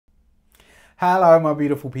Hello, my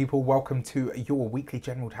beautiful people. Welcome to your weekly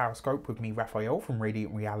general horoscope with me, Raphael from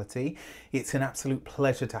Radiant Reality. It's an absolute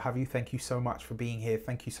pleasure to have you. Thank you so much for being here.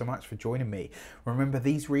 Thank you so much for joining me. Remember,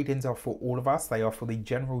 these readings are for all of us. They are for the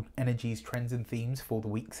general energies, trends, and themes for the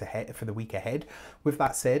weeks ahead. For the week ahead. With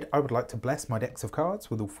that said, I would like to bless my decks of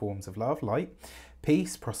cards with all forms of love, light,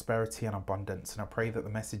 peace, prosperity, and abundance. And I pray that the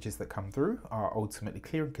messages that come through are ultimately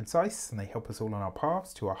clear and concise, and they help us all on our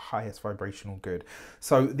paths to our highest vibrational good.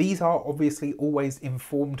 So these are obviously always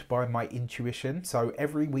informed by my intuition. So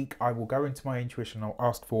every week I will go into my intuition. I'll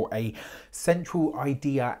ask for a central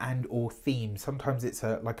idea and or theme. Sometimes it's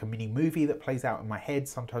like a mini movie that plays out in my head.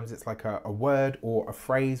 Sometimes it's like a word or a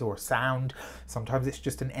phrase or a sound. Sometimes it's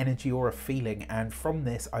just an energy or a feeling. And from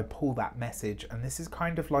this, I pull that message. And this is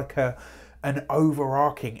kind of like an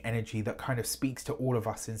overarching energy that kind of speaks to all of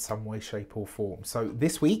us in some way, shape or form. So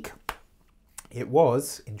this week, it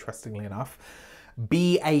was, interestingly enough,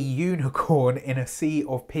 be a unicorn in a sea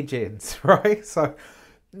of pigeons, right? So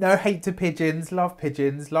no hate to pigeons, love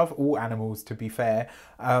all animals, to be fair.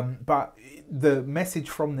 But the message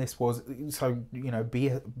from this was, so, you know, be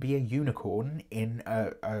a unicorn in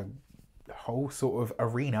a whole sort of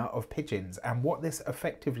arena of pigeons. And what this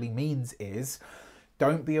effectively means is,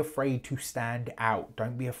 don't be afraid to stand out.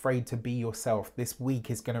 Don't be afraid to be yourself. This week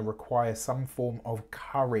is going to require some form of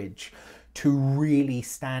courage to really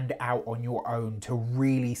stand out on your own, to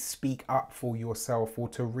really speak up for yourself, or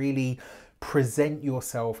to really present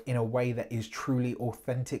yourself in a way that is truly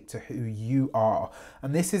authentic to who you are.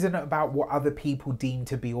 And this isn't about what other people deem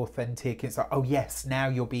to be authentic. It's like, oh yes, now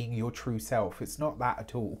you're being your true self. It's not that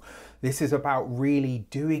at all. This is about really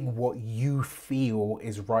doing what you feel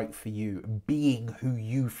is right for you, being who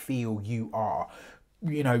you feel you are.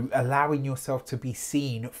 You know, allowing yourself to be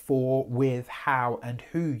seen for, with, how, and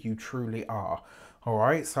who you truly are. All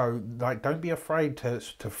right, so like, don't be afraid to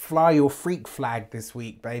fly your freak flag this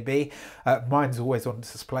week, baby. Mine's always on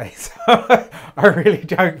display, so I really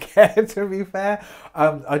don't care, to be fair.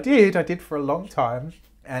 I did for a long time,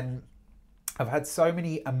 and I've had so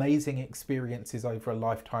many amazing experiences over a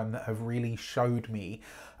lifetime that have really showed me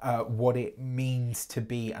what it means to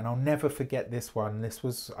be. And I'll never forget this one. This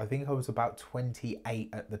was, I think I was about 28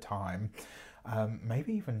 at the time.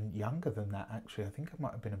 Maybe even younger than that, actually. I think I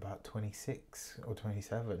might have been about 26 or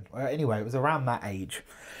 27. Anyway, it was around that age.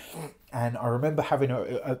 And I remember having,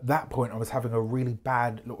 at that point, I was having a really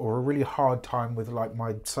bad or a really hard time with like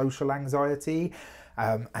my social anxiety.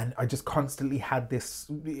 And I just constantly had this,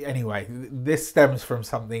 anyway, this stems from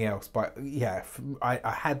something else. But yeah,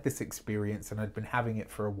 I had this experience and I'd been having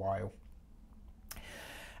it for a while.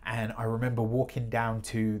 And I remember walking down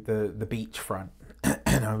to the beachfront,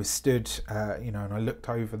 and I was stood, you know, and I looked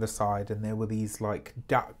over the side, and there were these like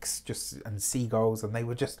ducks and seagulls, and they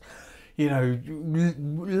were just, you know,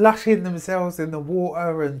 lushing themselves in the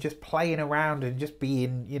water and just playing around and just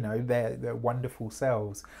being, you know, their wonderful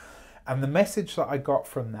selves. And the message that I got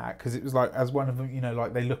from that, because it was like, as one of them, you know,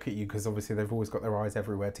 like they look at you because obviously they've always got their eyes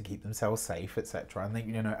everywhere to keep themselves safe, etc. And they,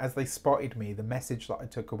 you know, as they spotted me, the message that I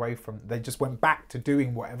took away from, they just went back to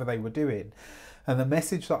doing whatever they were doing. And the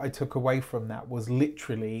message that I took away from that was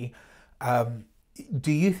literally,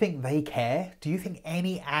 do you think they care? Do you think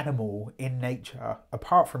any animal in nature,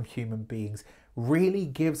 apart from human beings, really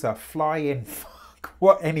gives a flying fuck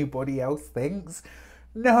what anybody else thinks?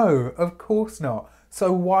 No, of course not.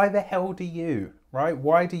 So why the hell do you, right?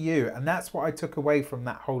 Why do you? And that's what I took away from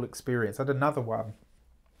that whole experience. I had another one.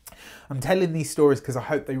 I'm telling these stories because I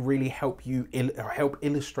hope they really help you, help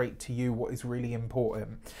illustrate to you what is really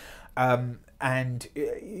important. And,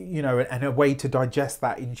 you know, and a way to digest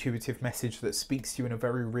that intuitive message that speaks to you in a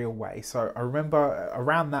very real way. So I remember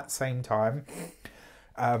around that same time,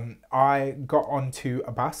 I got onto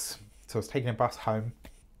a bus. So I was taking a bus home,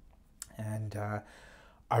 and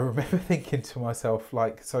I remember thinking to myself,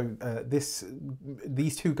 like, so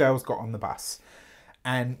these two girls got on the bus,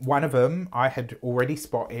 and one of them I had already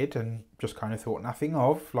spotted and just kind of thought nothing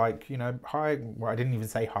of, like, you know, hi. Well, I didn't even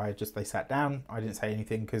say hi, just they sat down. I didn't say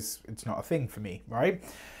anything because it's not a thing for me, right?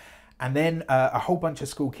 And then a whole bunch of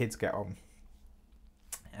school kids get on.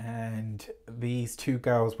 And these two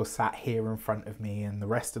girls were sat here in front of me, and the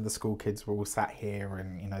rest of the school kids were all sat here,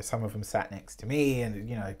 and, you know, some of them sat next to me. And,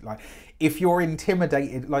 you know, like, if you're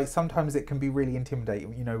intimidated, like, sometimes it can be really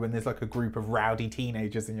intimidating, you know, when there's like a group of rowdy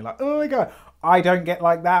teenagers and you're like, oh my God, I don't get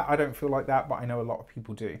like that. I don't feel like that, but I know a lot of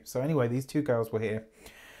people do. So anyway, these two girls were here.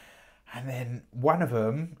 And then one of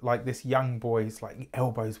them, like, this young boy's like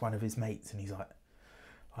elbows one of his mates, and he's like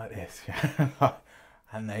this.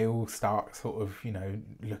 And they all start sort of, you know,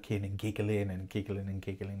 looking and giggling and giggling and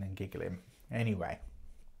giggling and giggling. Anyway,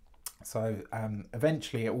 So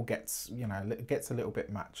eventually it all gets, you know, it gets a little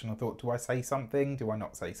bit much. And I thought, do I say something? Do I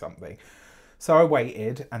not say something? So I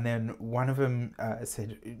waited, and then one of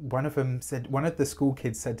the school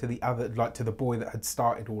kids said to the other, like to the boy that had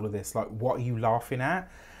started all of this, like, what are you laughing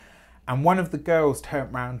at? And one of the girls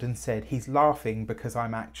turned around and said, he's laughing because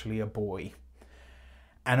I'm actually a boy.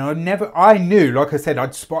 And I knew, like I said,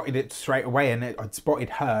 I'd spotted it straight away, and I'd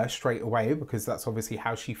spotted her straight away because that's obviously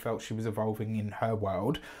how she felt she was evolving in her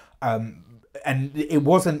world. And it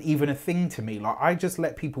wasn't even a thing to me. Like, I just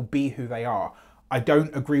let people be who they are. I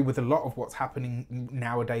don't agree with a lot of what's happening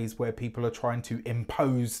nowadays where people are trying to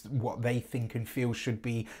impose what they think and feel should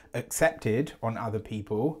be accepted on other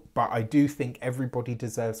people. But I do think everybody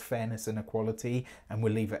deserves fairness and equality, and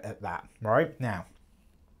we'll leave it at that, right? Now,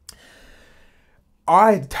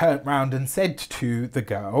 I turned round and said to the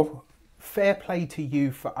girl, fair play to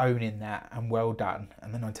you for owning that and well done.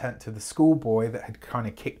 And then I turned to the schoolboy that had kind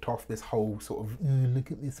of kicked off this whole sort of,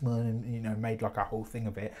 look at this one, and, you know, made like a whole thing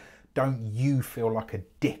of it. Don't you feel like a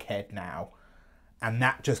dickhead now? And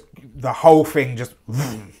that just, the whole thing just,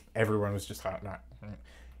 everyone was just like that.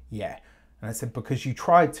 Yeah. And I said, because you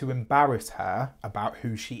tried to embarrass her about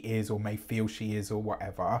who she is or may feel she is or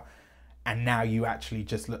whatever, and now you actually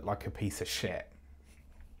just look like a piece of shit.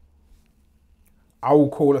 I will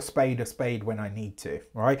call a spade when I need to,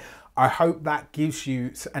 right? I hope that gives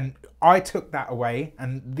you, and I took that away,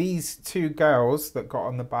 and these two girls that got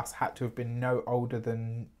on the bus had to have been no older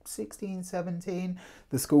than 16, 17.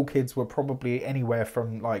 The school kids were probably anywhere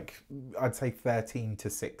from, like, I'd say 13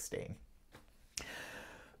 to 16.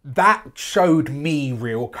 That showed me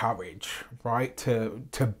real courage, right? To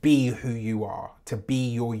be who you are, to be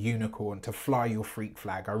your unicorn, to fly your freak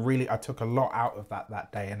flag. I took a lot out of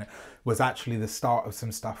that day, and it was actually the start of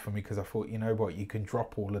some stuff for me, because I thought, you know what, you can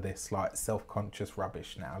drop all of this like self-conscious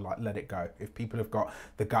rubbish now, like let it go. If people have got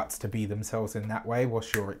the guts to be themselves in that way,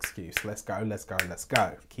 what's your excuse? Let's go, let's go, let's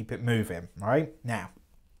go. Keep it moving, right? Now,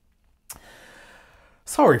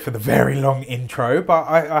 sorry for the very long intro, but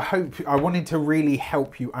I wanted to really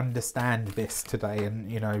help you understand this today.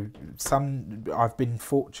 And, you know, I've been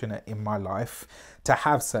fortunate in my life to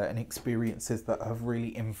have certain experiences that have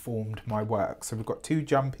really informed my work. So we've got 2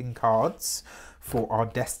 jumping cards for our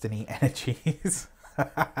destiny energies.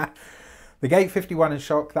 The gate 51 and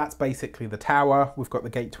shock, that's basically the tower. We've got the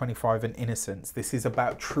gate 25 and innocence. This is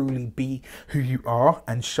about truly be who you are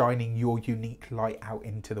and shining your unique light out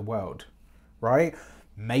into the world, right?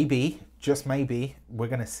 Maybe, just maybe, we're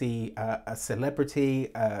going to see a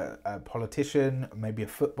celebrity, a politician, maybe a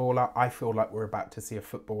footballer. I feel like we're about to see a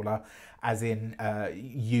footballer, as in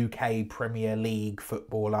UK Premier League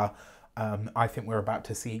footballer. I think we're about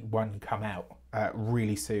to see one come out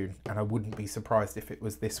really soon, and I wouldn't be surprised if it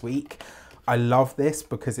was this week. I love this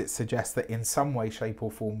because it suggests that in some way, shape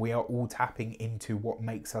or form, we are all tapping into what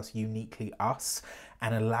makes us uniquely us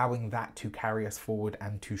and allowing that to carry us forward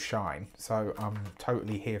and to shine. So I'm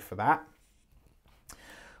totally here for that.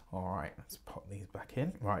 All right, let's pop these back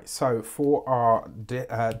in. Right, so for our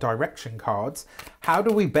direction cards, how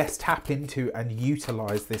do we best tap into and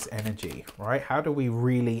utilize this energy, right? How do we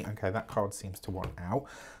really, okay, that card seems to want out.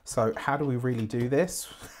 So how do we really do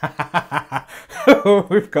this?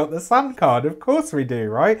 We've got the Sun card, of course we do,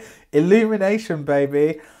 right? Illumination,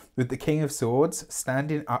 baby. With the King of Swords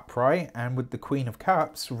standing upright, and with the Queen of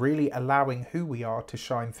Cups really allowing who we are to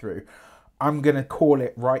shine through. I'm going to call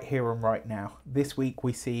it right here and right now. This week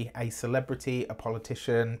we see a celebrity, a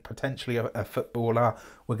politician, potentially a footballer.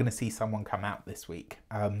 We're going to see someone come out this week.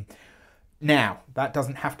 Now, that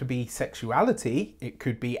doesn't have to be sexuality. It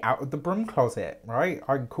could be out of the broom closet, right?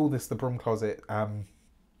 I call this the broom closet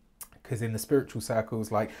because in the spiritual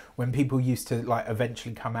circles, like when people used to like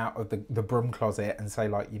eventually come out of the broom closet and say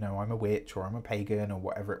like, you know, I'm a witch or I'm a pagan or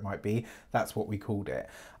whatever it might be, that's what we called it.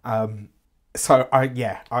 So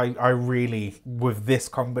I really, with this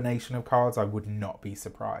combination of cards, I would not be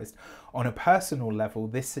surprised. On a personal level,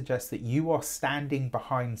 this suggests that you are standing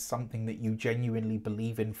behind something that you genuinely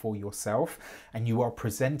believe in for yourself, and you are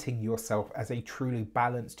presenting yourself as a truly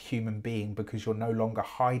balanced human being because you're no longer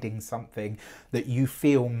hiding something that you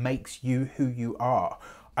feel makes you who you are.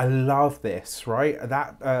 I love this, right?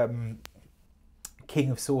 That King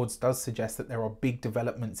of Swords does suggest that there are big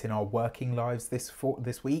developments in our working lives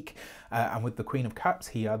this week. And with the Queen of Cups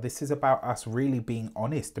here, this is about us really being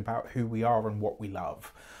honest about who we are and what we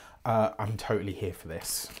love. I'm totally here for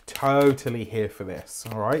this. Totally here for this.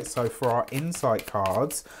 All right, so for our insight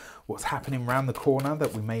cards, what's happening around the corner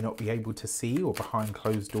that we may not be able to see, or behind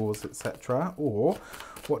closed doors, etc. Or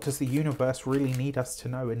what does the universe really need us to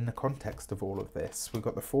know in the context of all of this? We've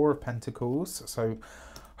got the Four of Pentacles, so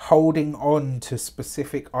Holding on to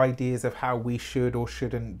specific ideas of how we should or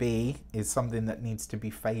shouldn't be is something that needs to be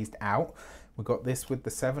phased out. We've got this with the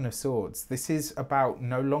Seven of Swords. This is about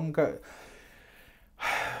no longer...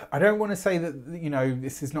 I don't want to say that, you know,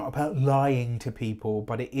 this is not about lying to people,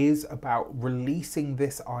 but it is about releasing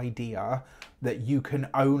this idea that you can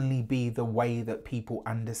only be the way that people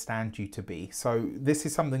understand you to be. So this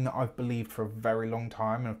is something that I've believed for a very long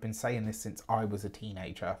time, and I've been saying this since I was a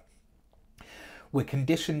teenager. We're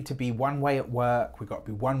conditioned to be one way at work, we've got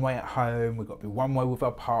to be one way at home, we've got to be one way with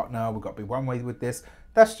our partner, we've got to be one way with this.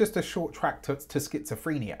 That's just a short track to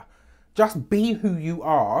schizophrenia. Just be who you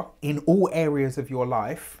are in all areas of your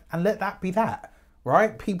life and let that be that,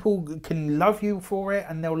 right? People can love you for it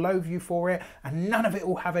and they'll loathe you for it, and none of it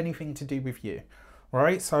will have anything to do with you,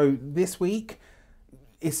 right? So this week,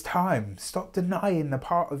 it's time. Stop denying the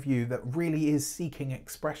part of you that really is seeking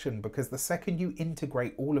expression, because the second you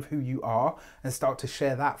integrate all of who you are and start to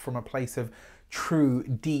share that from a place of true,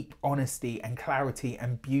 deep honesty and clarity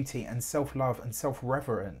and beauty and self-love and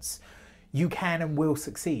self-reverence, you can and will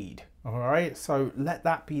succeed. All right, so let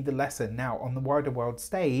that be the lesson. Now, on the wider world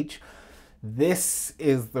stage, this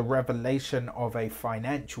is the revelation of a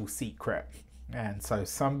financial secret. And so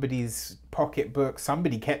somebody's pocketbook,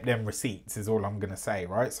 somebody kept them receipts is all I'm going to say,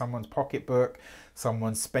 right? Someone's pocketbook,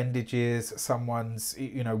 someone's spendages, someone's,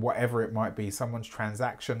 you know, whatever it might be, someone's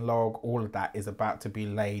transaction log, all of that is about to be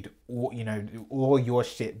laid, or, you know, all your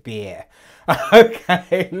shit bare.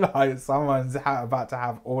 Okay, like someone's about to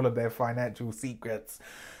have all of their financial secrets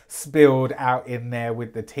spilled out in there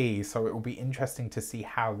with the tea. So it will be interesting to see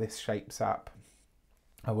how this shapes up.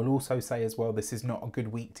 I will also say as well, this is not a good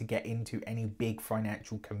week to get into any big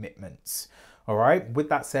financial commitments. All right. With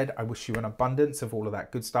that said, I wish you an abundance of all of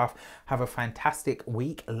that good stuff. Have a fantastic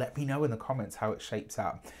week. Let me know in the comments how it shapes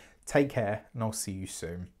up. Take care, and I'll see you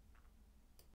soon.